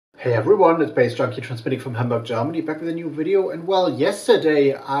Hey everyone, it's baze.djunkiii transmitting from Hamburg, Germany, back with a new video. And well,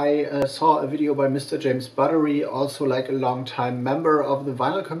 yesterday I saw a video by Mr. James Buttery, also like a long-time member of the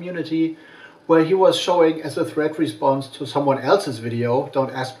vinyl community, where he was showing as a thread response to someone else's video. Don't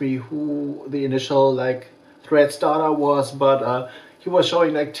ask me who the initial thread starter was, but he was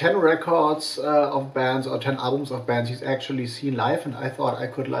showing 10 records of bands or 10 albums of bands he's actually seen live, and I thought I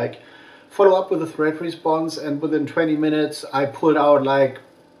could follow up with a thread response, and within 20 minutes I pulled out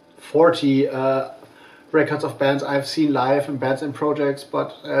 40 records of bands I've seen live and bands and projects.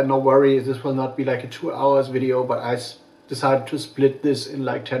 But no worry, this will not be a 2 hours video, but I decided to split this in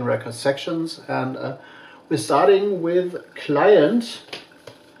 10 record sections. And we're starting with Client,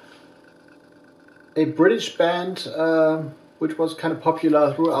 a British band which was kind of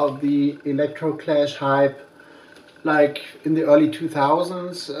popular throughout the electro clash hype in the early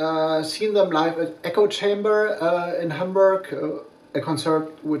 2000s. Seen them live at Echo Chamber in Hamburg, a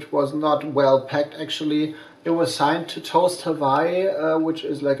concert which was not well packed actually. It was signed to Toast Hawaii, which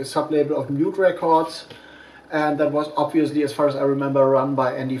is a sub-label of Mute Records, and that was obviously, as far as I remember, run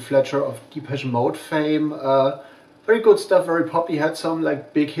by Andy Fletcher of Depeche Mode fame. Very good stuff, very poppy, had some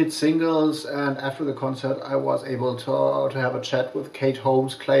big hit singles, and after the concert I was able to have a chat with Kate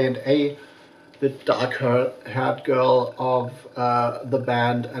Holmes, Client A, the dark-haired girl of the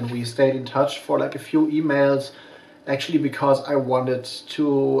band, and we stayed in touch for a few emails. Actually, because I wanted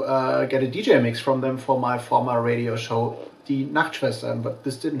to get a DJ mix from them for my former radio show, Die Nachtschwestern, but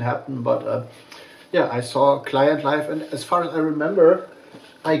this didn't happen. But yeah, I saw Client live, and as far as I remember,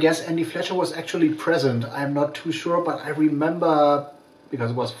 I guess Andy Fletcher was actually present. I'm not too sure, but I remember, because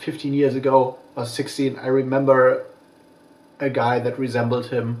it was 15 years ago, I was 16, I remember a guy that resembled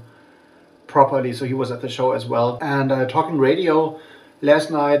him properly, so he was at the show as well. And talking radio, last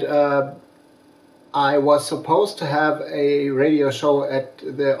night, I was supposed to have a radio show at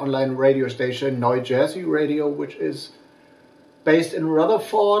the online radio station Neu Jersey Radio, which is based in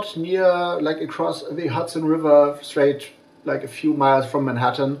Rutherford, near across the Hudson River, straight a few miles from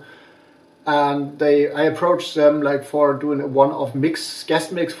Manhattan. And I approached them for doing a one-off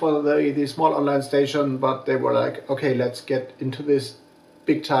guest mix for the small online station, but they were okay, let's get into this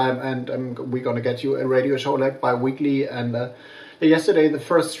big time, and we're gonna get you a radio show bi-weekly. And yesterday, the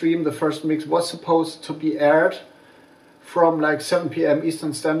first mix was supposed to be aired from 7 p.m.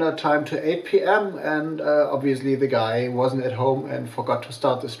 Eastern Standard Time to 8 p.m. and obviously the guy wasn't at home and forgot to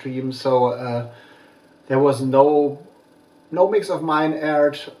start the stream, so there was no mix of mine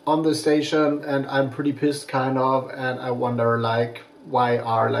aired on the station, and I'm pretty pissed kind of, and I wonder why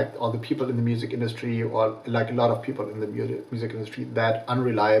are all the people in the music industry, or a lot of people in the music industry, that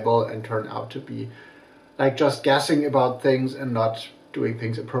unreliable and turn out to be just guessing about things and not doing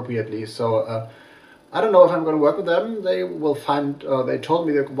things appropriately. So I don't know if I'm going to work with them. They will they told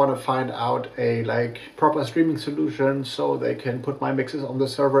me they want to find out a proper streaming solution so they can put my mixes on the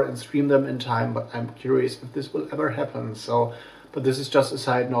server and stream them in time, but I'm curious if this will ever happen. So, but this is just a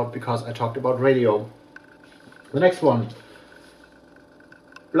side note because I talked about radio. The next one,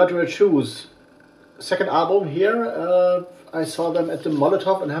 Blood Red Shoes, second album here. I saw them at the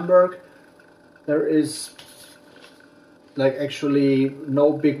Molotov in Hamburg. There is actually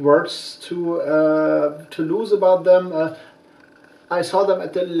no big words to lose about them. I saw them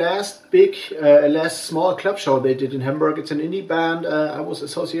at the last small club show they did in Hamburg. It's an indie band. I was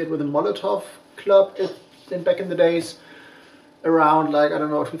associated with the Molotov club back in the days, around I don't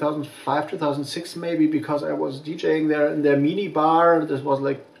know, 2005, 2006 maybe, because I was DJing there in their mini bar. This was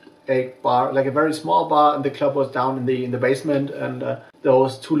a bar, a very small bar, and the club was down in the basement, and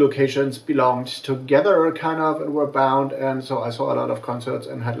those two locations belonged together kind of and were bound, and so I saw a lot of concerts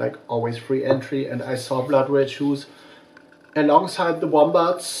and had always free entry, and I saw Blood Red Shoes alongside the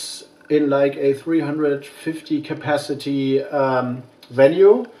Wombats in a 350 capacity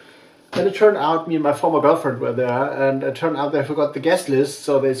venue. And it turned out me and my former girlfriend were there, and it turned out they forgot the guest list,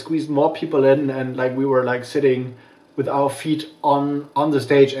 so they squeezed more people in, and we were sitting with our feet on the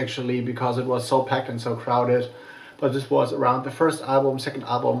stage actually, because it was so packed and so crowded. But this was around the first album. Second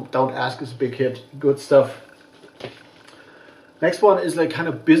album, Don't Ask, is a big hit, good stuff. Next one is kind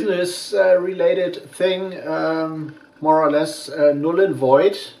of business related thing, more or less. Null and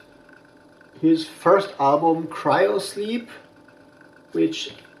Void, his first album Cryo Sleep,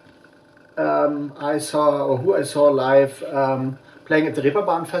 which I saw live playing at the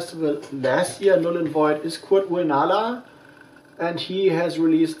Reeperbahn Festival last year. Null and Void is Kurt Uenala, and he has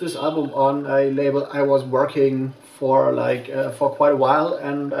released this album on a label I was working for quite a while,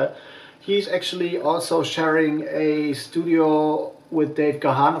 and he's actually also sharing a studio with Dave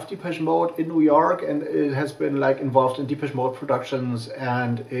Gahan of Depeche Mode in New York, and it has been like involved in Depeche Mode productions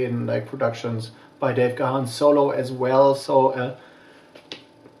and in like productions by Dave Gahan solo as well. So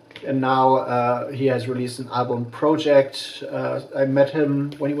and now he has released an album project. I met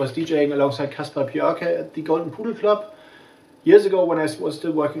him when he was DJing alongside Kaspar Björke at the Golden Pudel Club years ago when I was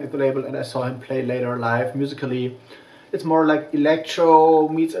still working at the label, and I saw him play later live. Musically, it's more like electro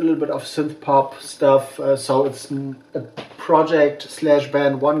meets a little bit of synth pop stuff. So it's a project /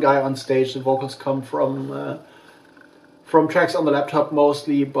 band. One guy on stage. The vocals come from tracks on the laptop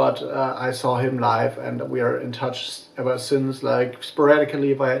mostly, but I saw him live, and we are in touch ever since, like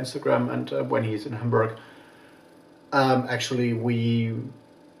sporadically via Instagram, and when he's in Hamburg. Actually, we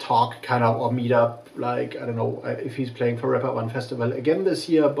talk kind of or meet up, like, I don't know if he's playing for Rapper One Festival again this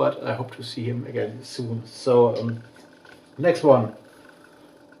year, but I hope to see him again soon. So next one,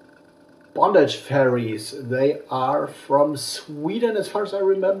 Bondage Fairies. They are from Sweden as far as I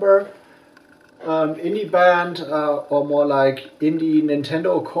remember. Indie band, or more like indie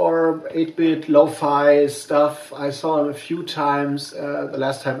Nintendo core, 8-bit lo-fi stuff. I saw them a few times. The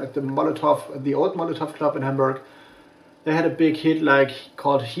last time at the old Molotov Club in Hamburg. They had a big hit like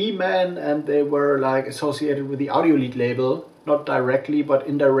called He-Man, and they were like associated with the Audiolith label, not directly but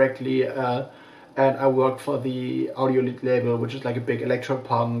indirectly. And I worked for the Audiolith label, which is like a big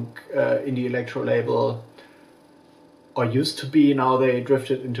electropunk indie electro label. Or used to be. Now they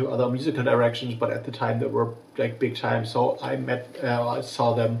drifted into other musical directions, but at the time they were like big time. So I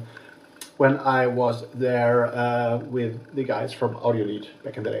saw them when I was there with the guys from Audiolith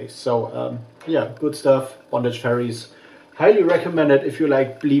back in the day. So yeah, good stuff. Bondage Fairies, highly recommend it if you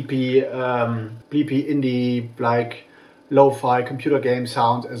like bleepy indie, like lo-fi computer game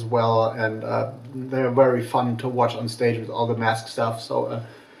sound as well, and they're very fun to watch on stage with all the mask stuff. So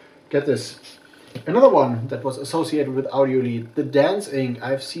get this. Another one that was associated with Audiolith, the Dance Inc.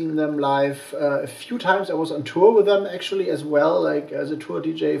 I've seen them live a few times. I was on tour with them actually as well, like as a tour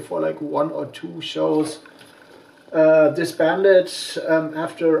DJ for like 1 or 2 shows. Disbanded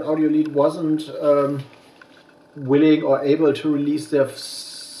after Audiolith wasn't willing or able to release their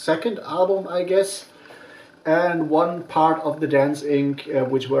second album, I guess. And one part of the Dance Inc.,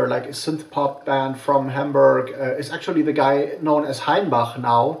 which were like a synth pop band from Hamburg, is actually the guy known as Heimbach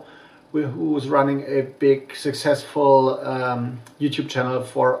now, who's running a big successful YouTube channel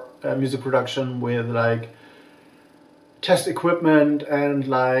for music production with like test equipment and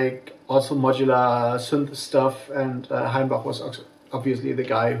like also modular synth stuff. And Heimbach was obviously the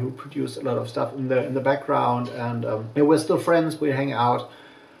guy who produced a lot of stuff in the background, and we're still friends. We hang out,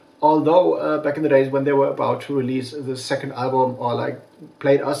 although back in the days when they were about to release the second album or like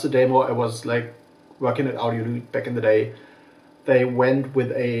played us the demo, I was like working at Audiolith back in the day. They went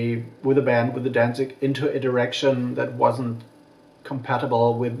with a band, with the Danzig, into a direction that wasn't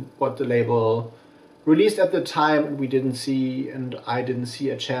compatible with what the label released at the time, and we didn't see, and I didn't see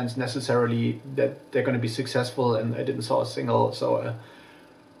a chance necessarily that they're going to be successful, and I didn't saw a single. So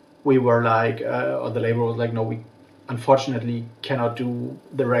we were like, or the label was like, no, we unfortunately cannot do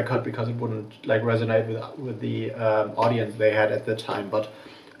the record because it wouldn't like resonate with the audience they had at the time. But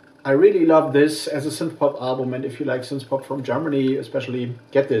I really love this as a synthpop album, and if you like synthpop from Germany especially,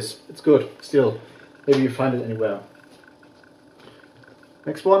 get this. It's good, still. Maybe you find it anywhere.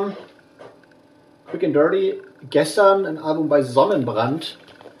 Next one, quick and dirty. Gestern, an album by Sonnenbrand.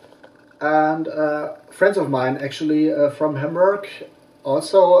 And friends of mine actually from Hamburg.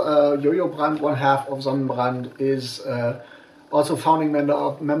 Also, Jojo Brandt, one half of Sonnenbrand, is also founding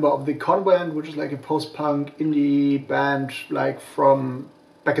member of the Convent, which is like a post-punk indie band like from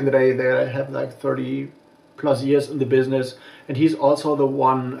back in the day. They have like 30 plus years in the business, and he's also the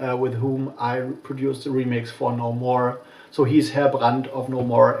one with whom I produced the remix for No More. So he's Herr Brandt of No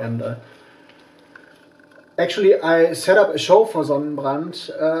More, and actually I set up a show for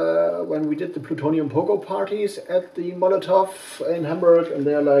Sonnenbrand when we did the Plutonium Pogo parties at the Molotov in Hamburg, and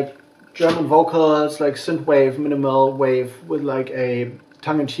they're like German vocals, like synthwave, minimal wave with like a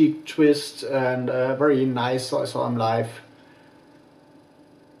tongue-in-cheek twist, and very nice. So I saw him live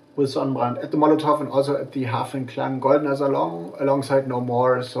with Sonnenbrand at the Molotov and also at the Hafenklang Goldener Salon alongside No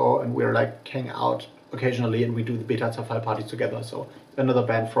More. So, and we're like hang out occasionally, and we do the BETA-ZERFALL parties together. So another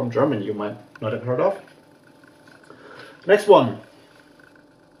band from Germany you might not have heard of. Next one,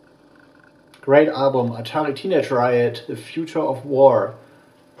 great album, Atari Teenage Riot, The Future of War.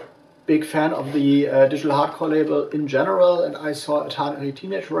 Big fan of the digital hardcore label in general, and I saw Atari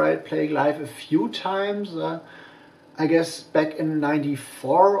Teenage Riot playing live a few times. I guess back in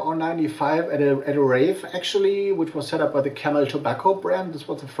 94 or 95 at a rave actually, which was set up by the Camel Tobacco brand. This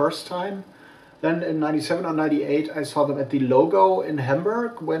was the first time Then in 97 or 98 I saw them at the Logo in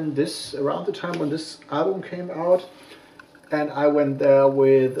Hamburg around the time when this album came out. And I went there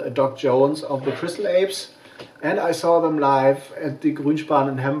with Doc Jones of the Crystal Apes. And I saw them live at the Grünspan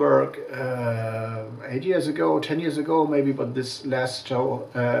in Hamburg 8 years ago, 10 years ago maybe, but this last show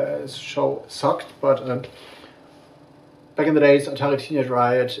sucked. But back in the days, Atari Teenage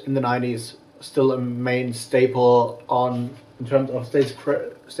Riot in the 90s, still a main staple in terms of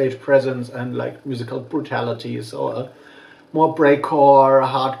stage presence and like musical brutality. So more breakcore,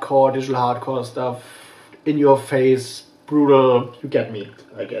 hardcore, digital hardcore stuff, in your face, brutal, you get me,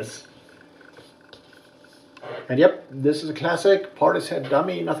 I guess. And yep, this is a classic, Portishead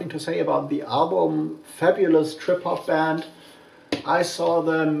Dummy, nothing to say about the album, fabulous trip-hop band. I saw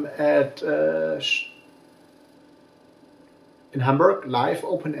them at in Hamburg, live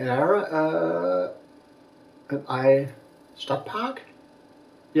open air, Stadtpark?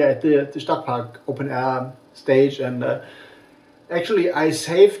 Yeah, at the Stadtpark open air stage, and actually I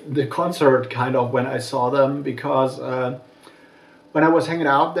saved the concert kind of when I saw them, because when I was hanging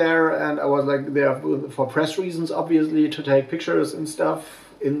out there, and I was like there for press reasons, obviously, to take pictures and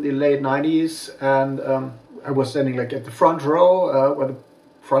stuff in the late 90s, and I was standing like at the front row, where the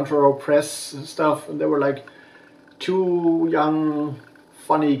front row press stuff, and there were like two young,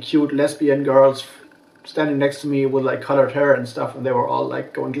 funny, cute lesbian girls standing next to me with like colored hair and stuff, and they were all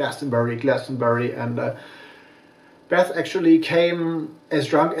like going Glastonbury, and Beth actually came as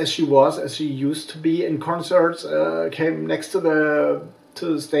drunk as she used to be in concerts, came next to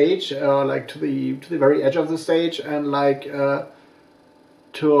the stage, like to the very edge of the stage, and like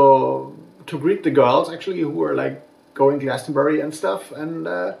to greet the girls actually who were like going Glastonbury and stuff, and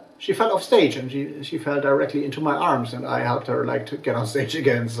she fell off stage, and she fell directly into my arms, and I helped her like to get on stage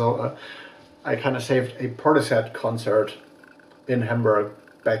again. So I kind of saved a Portishead concert in Hamburg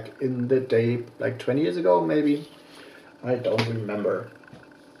back in the day, like 20 years ago maybe. I don't remember.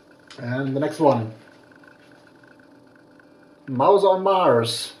 And the next one, Mouse on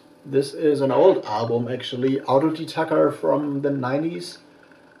Mars. This is an old album actually, Autodetector from the 90s.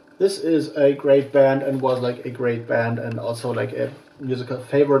 This is a great band, and was like a great band, and also like a musical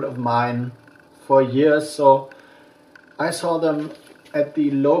favorite of mine for years. So I saw them at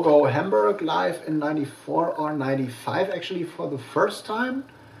the Logo Hamburg live in 94 or 95 actually for the first time.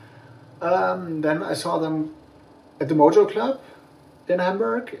 Then I saw them at the Mojo Club in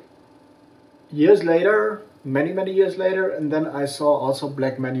Hamburg years later, many years later, and then I saw also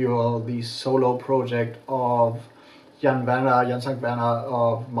Black Manual, the solo project of Jan St. Werner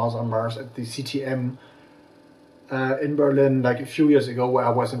of Mouse on Mars, at the CTM in Berlin like a few years ago, where I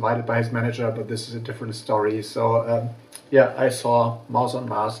was invited by his manager, but this is a different story. So yeah, I saw Mouse on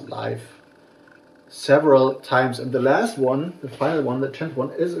Mars live several times, and the last one, the final one, the 10th one,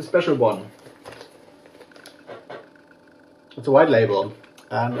 is a special one. It's a white label,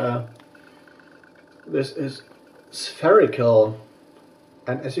 and this is spherical,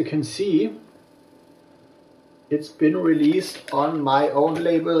 and as you can see, it's been released on my own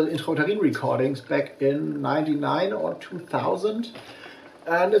label Intrauterin Recordings back in 99 or 2000,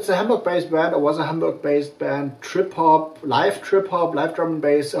 and it's a Hamburg-based band, or was a Hamburg-based band, trip-hop, live drum and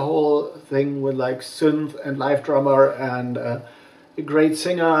bass, a whole thing with like synth and live drummer and a great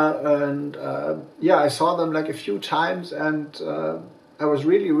singer, and yeah, I saw them like a few times, and I was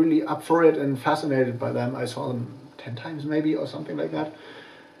really up for it and fascinated by them. I saw them 10 times maybe or something like that,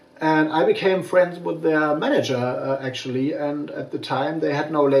 and I became friends with their manager actually, and at the time they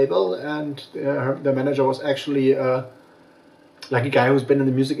had no label, and the manager was actually like a guy who's been in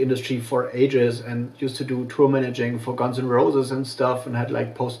the music industry for ages and used to do tour managing for Guns N' Roses and stuff, and had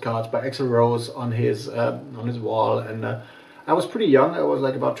like postcards by Axl Rose on his wall, and I was pretty young. I was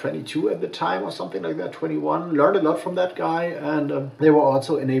like about 22 at the time or something like that, 21. Learned a lot from that guy, and they were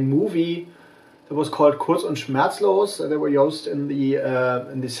also in a movie that was called Kurz und Schmerzlos. They were used in the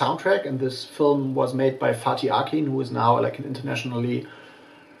soundtrack, and this film was made by Fatih Akin, who is now like an internationally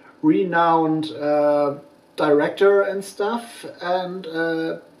renowned director and stuff, and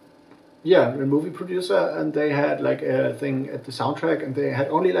yeah, a movie producer, and they had like a thing at the soundtrack, and they had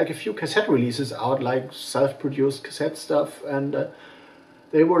only like a few cassette releases out, like self-produced cassette stuff, and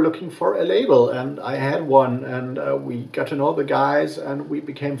they were looking for a label, and I had one, and we got to know the guys, and we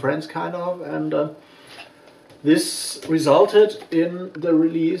became friends kind of, and this resulted in the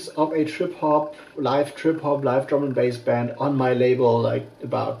release of a live drum and bass band on my label like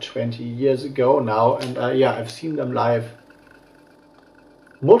about 20 years ago now, and yeah, I've seen them live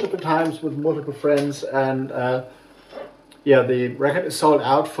multiple times with multiple friends, and yeah, the record is sold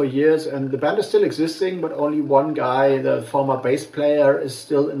out for years, and the band is still existing, but only one guy, the former bass player, is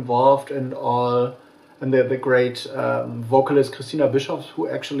still involved in all, and the great vocalist Christina Bischofs, who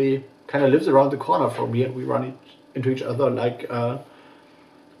actually kind of lives around the corner from me, and we run into each other like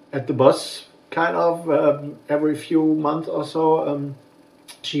at the bus, kind of every few months or so.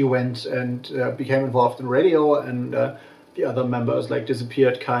 She went and became involved in radio, and the other members like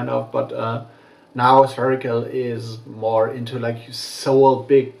disappeared kind of, but now Spherical is more into like soul,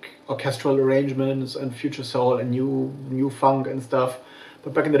 big orchestral arrangements and future soul and new funk and stuff.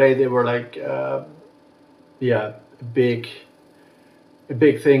 But back in the day they were like yeah, a big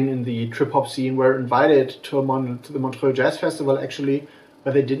thing in the trip hop scene. Were invited to the Montreux Jazz Festival actually,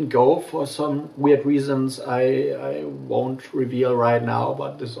 but they didn't go for some weird reasons I won't reveal right now.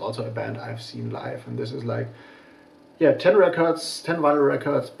 But this is also a band I've seen live, and this is like, yeah, 10 records, 10 vinyl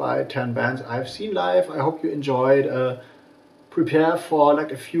records by 10 bands I've seen live. I hope you enjoyed. Prepare for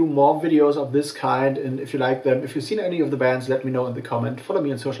like a few more videos of this kind, and if you like them, if you've seen any of the bands, let me know in the comment. Follow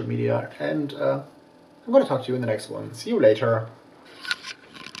me on social media, and I'm going to talk to you in the next one. See you later.